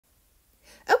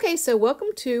Okay, so welcome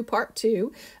to part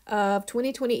 2 of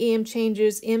 2020 EM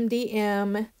Changes,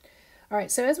 MDM. All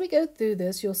right, so as we go through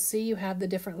this, you'll see you have the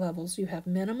different levels. You have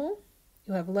minimal,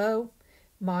 you have low,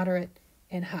 moderate,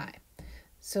 and high.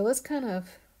 So let's kind of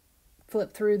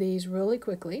flip through these really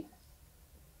quickly.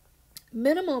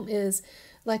 Minimum is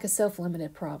like a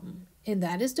self-limited problem, and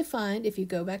that is defined. If you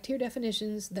go back to your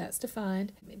definitions, that's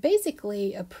defined.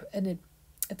 Basically, a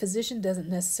physician doesn't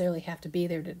necessarily have to be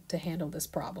there to handle this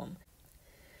problem.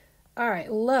 All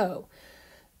right, low.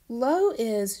 Low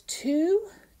is two.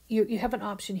 You have an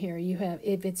option here. You have,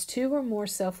 if it's 2 or more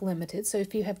self-limited, so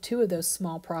if you have 2 of those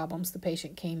small problems the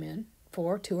patient came in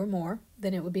for, 2 or more,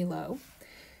 then it would be low.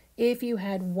 If you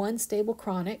had 1 stable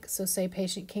chronic, so say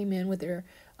patient came in with their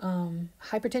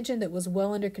hypertension that was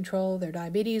well under control, their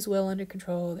diabetes well under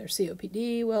control, their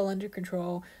COPD well under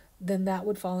control, then that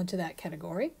would fall into that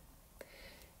category.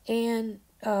 And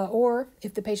or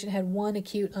if the patient had 1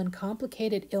 acute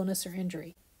uncomplicated illness or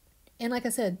injury. And like I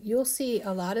said, you'll see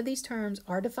a lot of these terms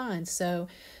are defined, so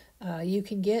you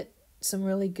can get some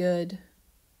really good,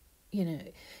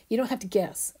 you don't have to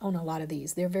guess on a lot of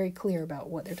these. They're very clear about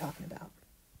what they're talking about.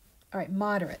 All right,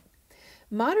 moderate.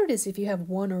 Moderate is if you have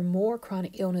 1 or more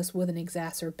chronic illness with an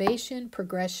exacerbation,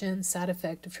 progression, side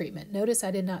effect of treatment. Notice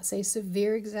I did not say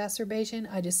severe exacerbation,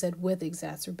 I just said with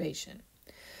exacerbation.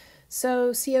 So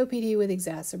COPD with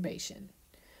exacerbation.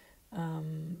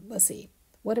 Let's see.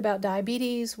 What about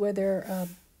diabetes where their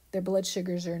blood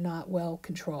sugars are not well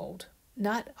controlled?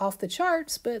 Not off the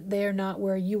charts, but they're not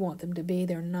where you want them to be.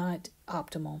 They're not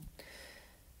optimal.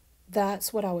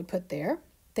 That's what I would put there.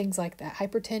 Things like that.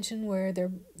 Hypertension where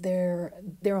they're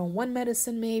on 1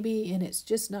 medicine maybe and it's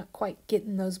just not quite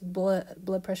getting those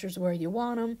blood pressures where you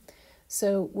want them.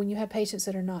 So when you have patients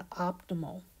that are not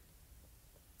optimal,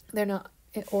 they're not,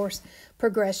 or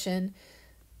progression,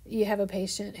 you have a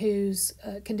patient whose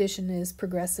condition is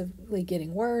progressively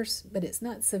getting worse, but it's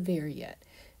not severe yet.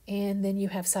 And then you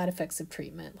have side effects of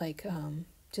treatment, like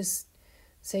just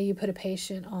say you put a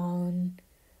patient on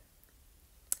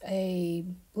a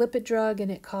lipid drug and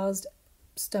it caused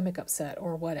stomach upset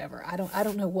or whatever. I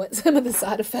don't know what some of the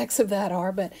side effects of that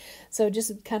are, but so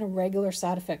just kind of regular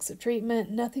side effects of treatment,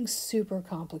 nothing super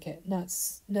complicated,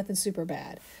 nothing super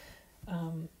bad.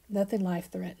 Nothing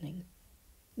life-threatening.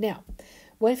 Now,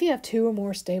 what if you have 2 or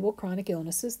more stable chronic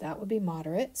illnesses? That would be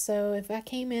moderate. So if I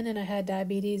came in and I had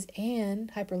diabetes and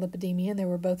hyperlipidemia and they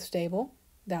were both stable,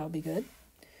 that would be good.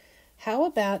 How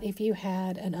about if you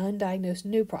had an undiagnosed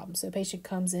new problem? So a patient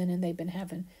comes in and they've been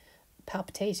having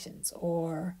palpitations,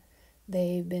 or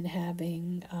they've been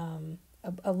having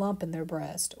a lump in their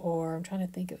breast, or I'm trying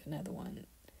to think of another one.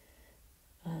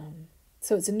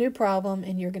 So it's a new problem,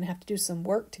 and you're going to have to do some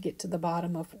work to get to the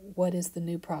bottom of what is the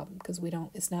new problem, because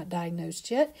it's not diagnosed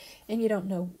yet, and you don't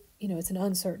know, it's an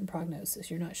uncertain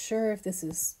prognosis. You're not sure if this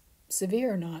is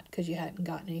severe or not because you hadn't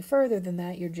gotten any further than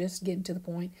that. You're just getting to the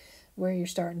point where you're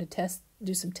starting to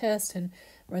do some tests and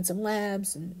run some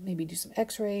labs and maybe do some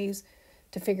x-rays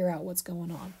to figure out what's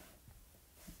going on.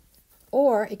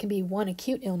 Or it can be 1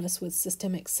 acute illness with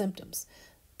systemic symptoms,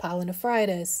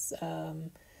 pyelonephritis,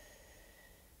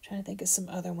 trying to think of some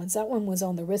other ones. That one was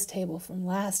on the risk table from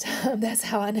last time. That's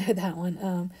how I know that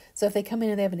one. So if they come in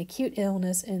and they have an acute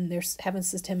illness and they're having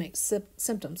systemic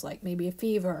symptoms, like maybe a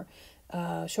fever,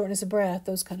 shortness of breath,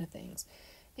 those kind of things.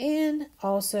 And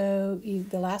also,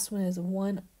 the last one is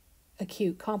 1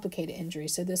 acute complicated injury.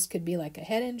 So this could be like a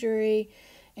head injury,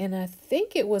 and I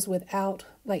think it was without,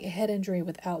 like a head injury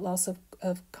without loss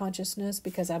of consciousness,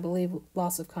 because I believe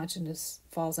loss of consciousness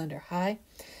falls under high.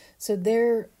 So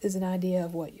there is an idea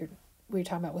of what we're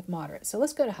talking about with moderate. So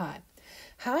let's go to high.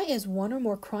 High is 1 or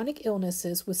more chronic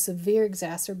illnesses with severe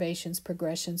exacerbations,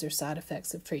 progressions, or side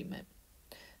effects of treatment.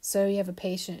 So you have a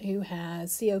patient who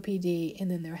has COPD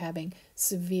and then they're having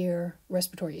severe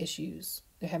respiratory issues.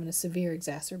 They're having a severe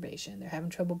exacerbation. They're having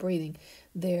trouble breathing.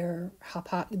 They're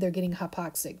getting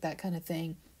hypoxic, that kind of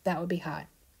thing. That would be high.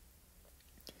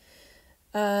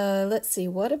 Let's see.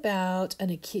 What about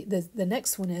an acute? The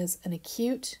next one is an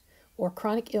acute or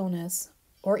chronic illness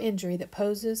or injury that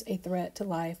poses a threat to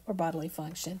life or bodily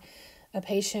function. A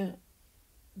patient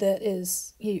that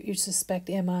is, you suspect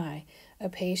MI, a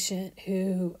patient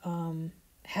who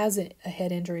has a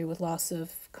head injury with loss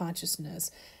of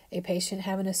consciousness, a patient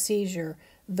having a seizure,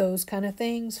 those kind of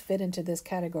things fit into this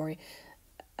category.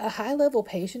 A high-level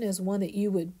patient is one that you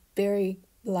would very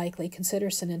likely consider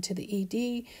sending to the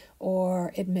ED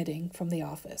or admitting from the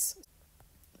office.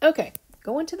 Okay,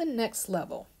 going to the next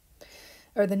level,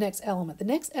 or the next element. The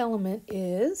next element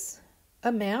is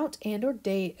amount and or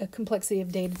data, complexity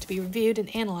of data to be reviewed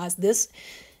and analyzed. This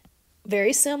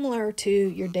very similar to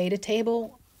your data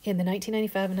table in the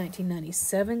 1995 and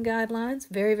 1997 guidelines.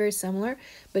 Very, very similar,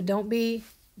 but don't get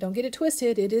it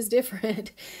twisted. It is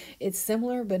different. It's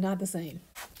similar, but not the same.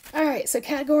 All right, so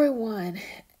category 1,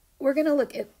 we're going to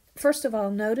look at, first of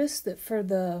all, notice that for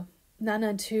the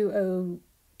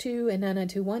 99202 and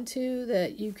 99212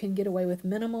 that you can get away with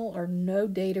minimal or no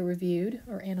data reviewed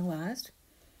or analyzed.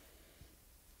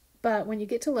 But when you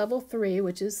get to level 3,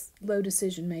 which is low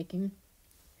decision making,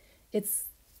 it's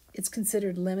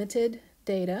considered limited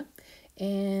data,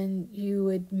 and you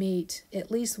would meet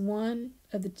at least one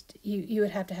of the, you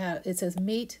would have to have, it says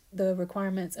meet the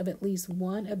requirements of at least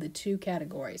one of the 2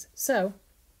 categories. So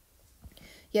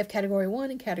you have category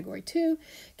 1 and category 2.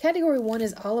 Category 1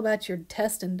 is all about your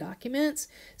test and documents.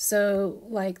 So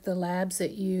like the labs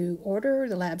that you order,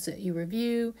 the labs that you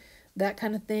review, that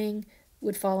kind of thing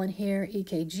would fall in here.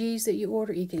 EKGs that you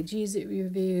order, EKGs that you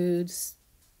reviewed,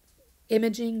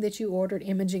 imaging that you ordered,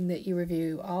 imaging that you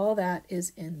review, all that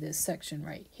is in this section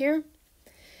right here.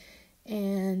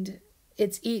 And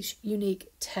it's each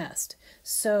unique test.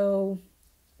 So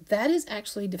that is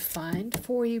actually defined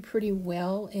for you pretty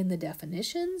well in the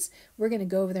definitions. We're going to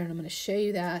go over there and I'm going to show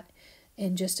you that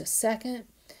in just a second,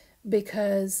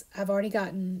 because I've already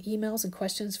gotten emails and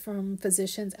questions from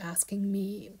physicians asking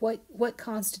me what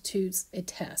constitutes a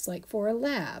test. Like for a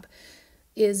lab,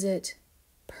 is it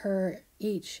per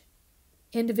each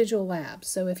individual lab?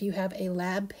 So if you have a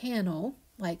lab panel,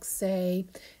 like say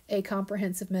a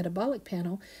comprehensive metabolic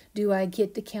panel, do I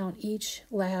get to count each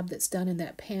lab that's done in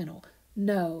that panel?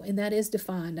 No, and that is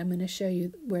defined. I'm going to show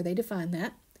you where they define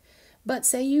that. But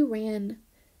say you ran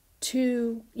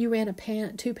two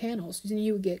panels, then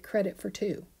you would get credit for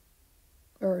 2.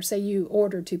 Or say you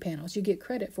ordered 2 panels, you get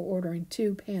credit for ordering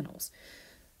 2 panels.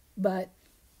 But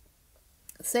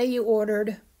say you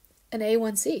ordered an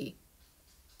A1C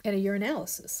and a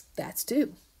urinalysis, that's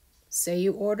 2. Say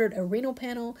you ordered a renal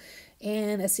panel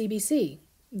and a CBC,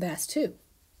 that's 2.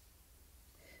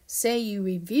 Say you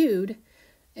reviewed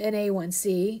an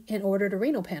A1C and ordered a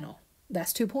renal panel,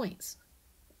 that's 2 points.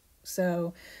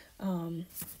 So,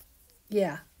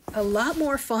 yeah, a lot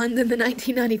more fun than the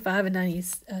 1995 and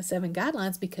 97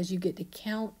 guidelines because you get to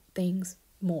count things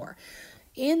more.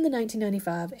 In the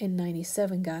 1995 and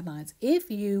 97 guidelines,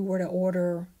 if you were to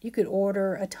order, you could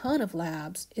order a ton of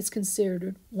labs, it's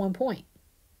considered 1 point.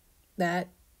 That,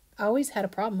 I always had a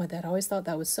problem with that. I always thought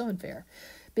that was so unfair,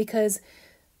 because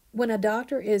when a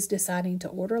doctor is deciding to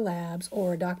order labs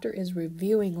or a doctor is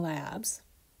reviewing labs,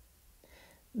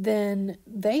 then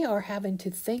they are having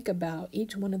to think about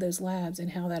each one of those labs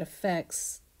and how that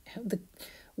affects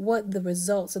what the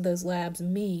results of those labs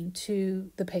mean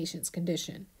to the patient's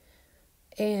condition.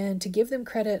 And to give them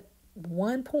credit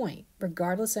 1 point,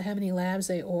 regardless of how many labs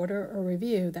they order or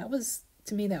review, that was,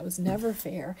 to me, that was never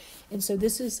fair. And so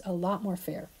this is a lot more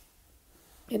fair.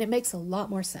 And it makes a lot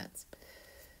more sense.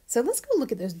 So let's go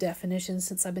look at those definitions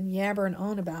since I've been yabbering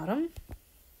on about them.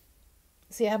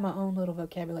 See, I have my own little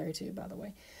vocabulary too, by the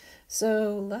way.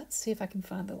 So let's see if I can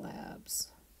find the labs.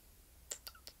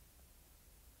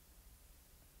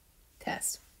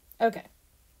 Test. Okay.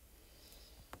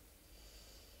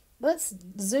 Let's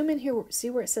zoom in here, see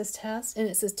where it says test. And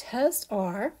it says tests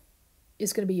are,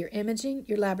 it's going to be your imaging,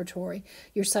 your laboratory,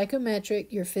 your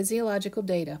psychometric, your physiological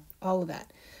data, all of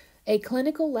that. A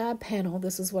clinical lab panel,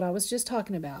 this is what I was just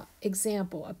talking about.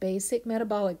 Example, a basic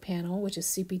metabolic panel, which is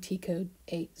CPT code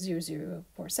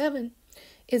 80047,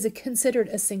 is considered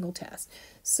a single test.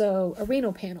 So a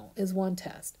renal panel is 1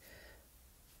 test.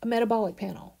 A metabolic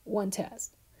panel, 1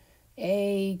 test.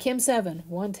 A Chem 7,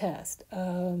 1 test.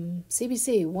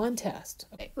 CBC, 1 test.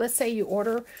 Okay, let's say you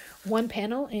order 1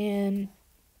 panel and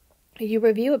you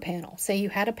review a panel. Say you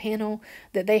had a panel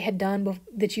that they had done,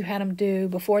 that you had them do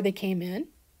before they came in,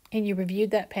 and you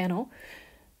reviewed that panel,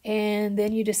 and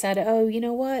then you decided, oh, you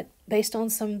know what, based on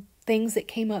some things that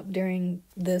came up during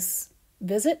this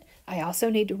visit, I also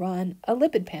need to run a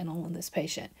lipid panel on this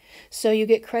patient. So you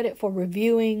get credit for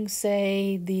reviewing,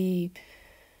 say,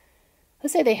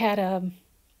 let's say they had a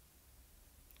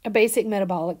basic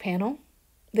metabolic panel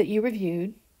that you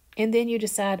reviewed, and then you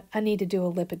decide, I need to do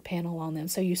a lipid panel on them.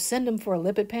 So you send them for a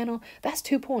lipid panel. That's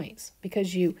 2 points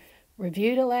because you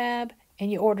reviewed a lab and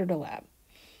you ordered a lab.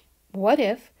 What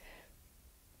if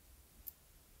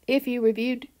you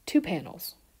reviewed 2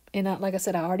 panels? And like I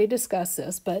said, I already discussed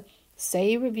this, but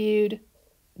say you reviewed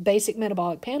basic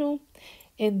metabolic panel,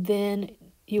 and then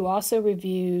you also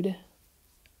reviewed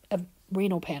a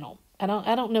renal panel. I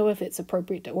don't know if it's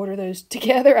appropriate to order those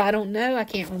together. I don't know. I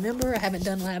can't remember. I haven't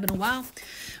done lab in a while.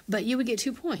 But you would get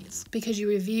 2 points because you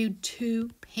reviewed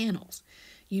 2 panels.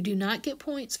 You do not get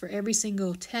points for every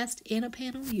single test in a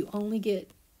panel. You only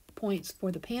get points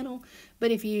for the panel,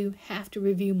 but if you have to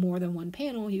review more than one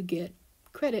panel, you get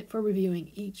credit for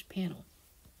reviewing each panel.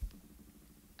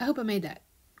 I hope I made that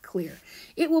clear.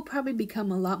 It will probably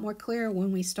become a lot more clear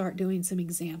when we start doing some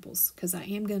examples, because I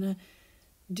am going to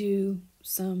do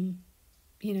some,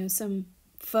 some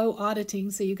faux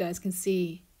auditing so you guys can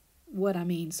see what I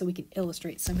mean, so we can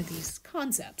illustrate some of these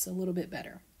concepts a little bit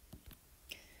better.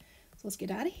 So let's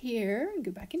get out of here and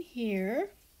go back in here.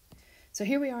 So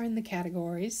here we are in the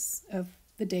categories of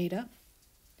the data.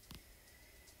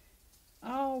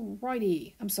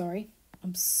 Alrighty, I'm sorry.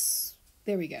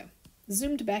 There we go.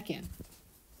 Zoomed back in.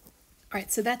 All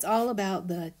right, so that's all about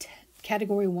the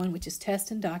category 1, which is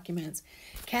test and documents.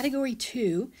 Category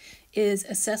 2 is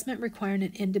assessment requiring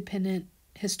an independent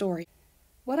historian.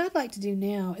 What I'd like to do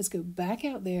now is go back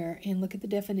out there and look at the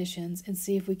definitions and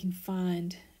see if we can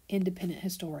find independent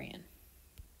historian.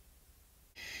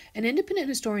 An independent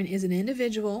historian is an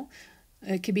individual,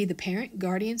 it could be the parent,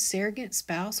 guardian, surrogate,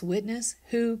 spouse, witness,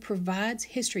 who provides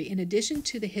history in addition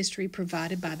to the history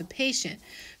provided by the patient,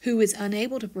 who is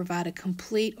unable to provide a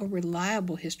complete or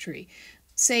reliable history,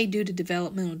 say due to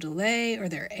developmental delay or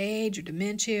their age or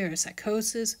dementia or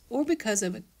psychosis, or because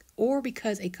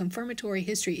a confirmatory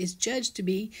history is judged to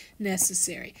be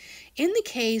necessary. In the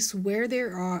case where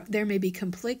there may be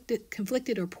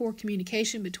conflicted or poor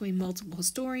communication between multiple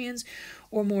historians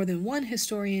or more than one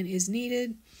historian is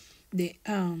needed, the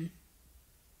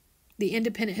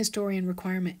independent historian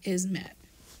requirement is met.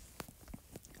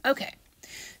 Okay,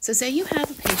 so say you have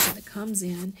a patient that comes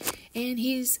in and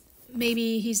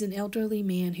maybe he's an elderly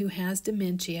man who has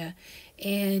dementia,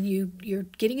 and you're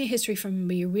getting a history from him,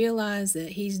 but you realize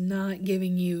that he's not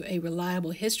giving you a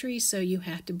reliable history, so you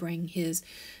have to bring his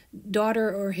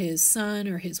daughter or his son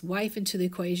or his wife into the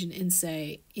equation and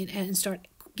start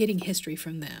getting history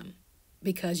from them,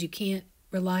 because you can't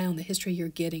rely on the history you're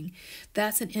getting.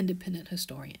 That's an independent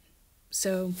historian.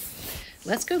 So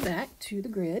let's go back to the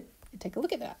grid and take a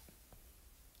look at that.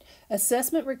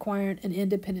 Assessment requiring an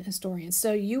independent historian.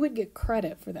 So you would get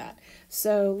credit for that.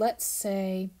 So let's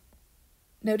say,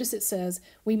 notice it says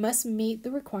we must meet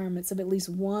the requirements of at least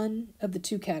one of the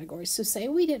two categories. So say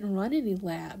we didn't run any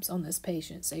labs on this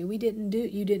patient. Say you didn't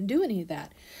do any of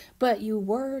that, but you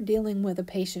were dealing with a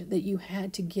patient that you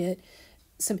had to get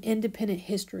some independent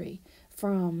history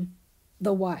from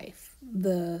the wife,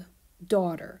 the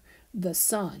daughter, the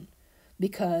son,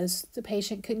 because the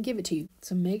patient couldn't give it to you.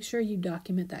 So make sure you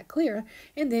document that clear,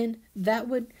 and then that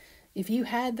would, if you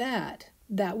had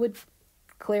that would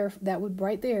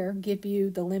right there give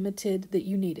you the limited that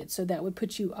you needed. So that would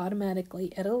put you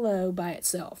automatically at a low by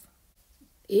itself.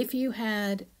 If you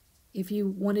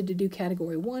wanted to do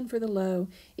category 1 for the low,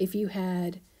 if you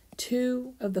had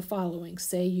 2 of the following,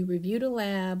 say you reviewed a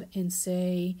lab and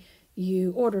say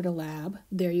you ordered a lab,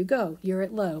 there you go, you're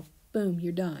at low. Boom,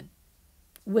 you're done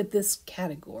with this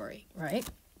category, right?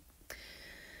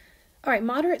 All right,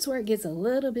 moderate's where it gets a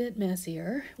little bit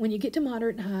messier. When you get to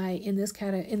moderate and high in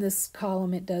this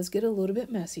column, it does get a little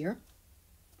bit messier.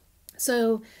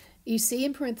 So you see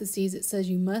in parentheses it says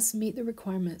you must meet the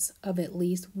requirements of at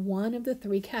least one of the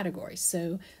 3 categories.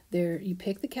 So there you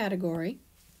pick the category,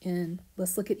 and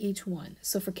let's look at each one.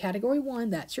 So for category 1,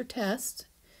 that's your test,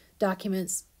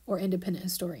 documents, or independent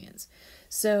historians.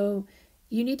 So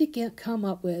you need to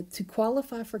to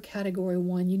qualify for category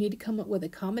 1, you need to come up with a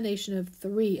combination of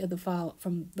 3 of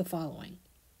from the following.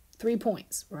 3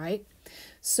 points, right?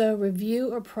 So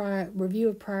review of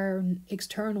prior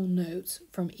external notes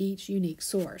from each unique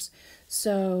source.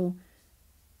 So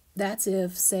that's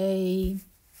if, say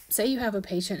you have a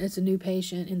patient, it's a new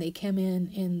patient, and they come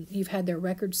in and you've had their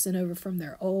records sent over from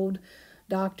their old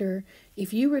doctor.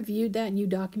 If you reviewed that and you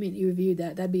document you reviewed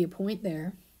that, that'd be a point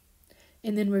there.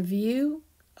 And then review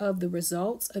of the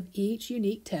results of each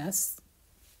unique test.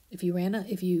 If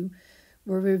you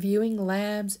were reviewing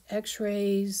labs,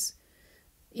 x-rays,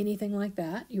 anything like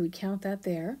that, you would count that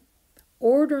there.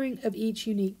 Ordering of each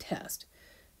unique test.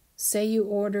 Say you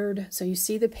ordered, so you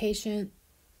see the patient,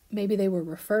 maybe they were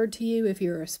referred to you if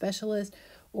you're a specialist,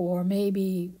 or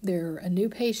maybe they're a new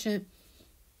patient.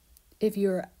 If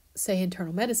you're, say,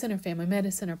 internal medicine or family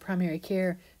medicine or primary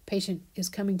care, patient is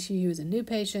coming to you as a new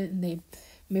patient, and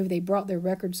maybe they brought their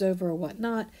records over or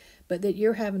whatnot, but that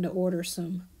you're having to order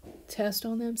some tests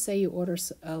on them. Say you order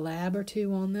a lab or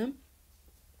 2 on them.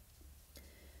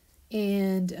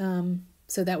 And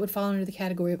so that would fall under the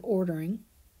category of ordering.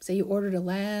 Say you ordered a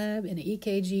lab and an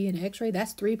EKG and an x-ray.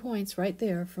 That's 3 points right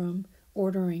there from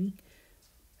ordering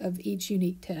of each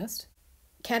unique test.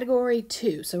 Category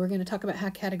 2. So we're going to talk about how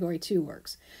category 2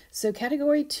 works. So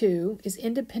category 2 is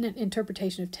independent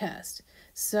interpretation of tests.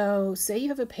 So say you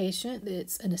have a patient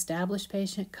that's an established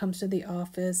patient, comes to the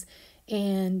office,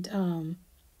 and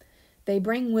they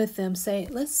bring with them,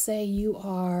 let's say you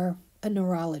are a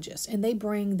neurologist, and they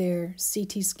bring their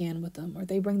CT scan with them, or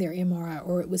they bring their MRI,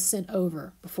 or it was sent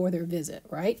over before their visit,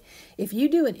 right? If you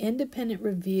do an independent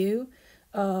review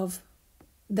of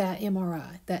that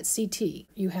MRI, that CT,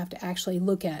 you have to actually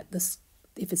look at this.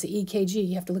 If it's an EKG,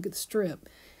 you have to look at the strip.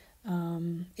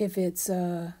 If it's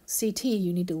a CT,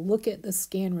 you need to look at the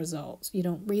scan results. You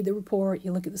don't read the report,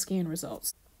 you look at the scan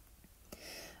results.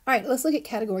 All right, let's look at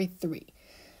category 3.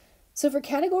 So for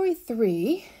category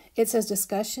 3, it says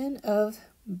discussion of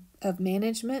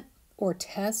management or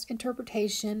test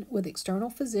interpretation with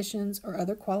external physicians or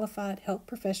other qualified health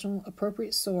professional,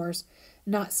 appropriate source,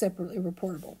 not separately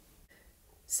reportable.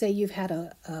 Say you had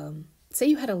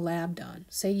a lab done.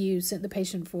 Say you sent the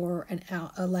patient for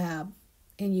a lab,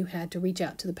 and you had to reach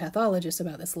out to the pathologist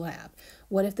about this lab.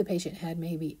 What if the patient had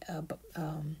maybe a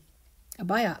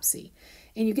biopsy,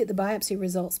 and you get the biopsy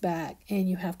results back, and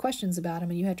you have questions about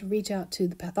them, and you have to reach out to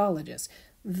the pathologist?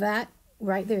 That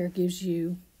right there gives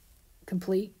you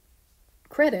complete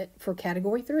credit for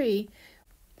category 3.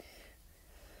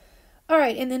 All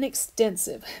right, and then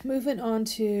extensive. Moving on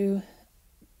to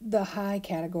the high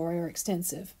category, or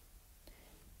extensive.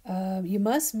 You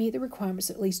must meet the requirements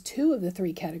of at least 2 of the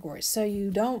 3 categories. So you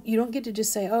don't get to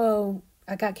just say, oh,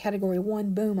 I got category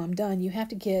 1, boom, I'm done. You have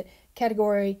to get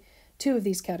category 2 of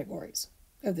these categories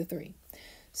of the 3.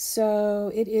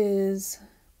 So it is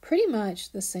pretty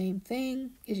much the same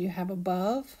thing as you have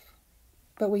above,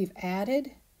 but we've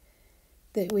added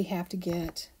that we have to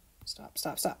get, stop.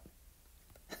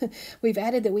 We've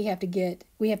added that we have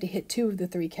to hit 2 of the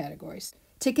 3 categories.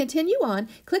 To continue on,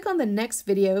 click on the next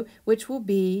video, which will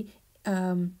be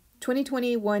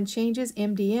 2021 Changes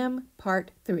MDM Part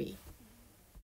 3.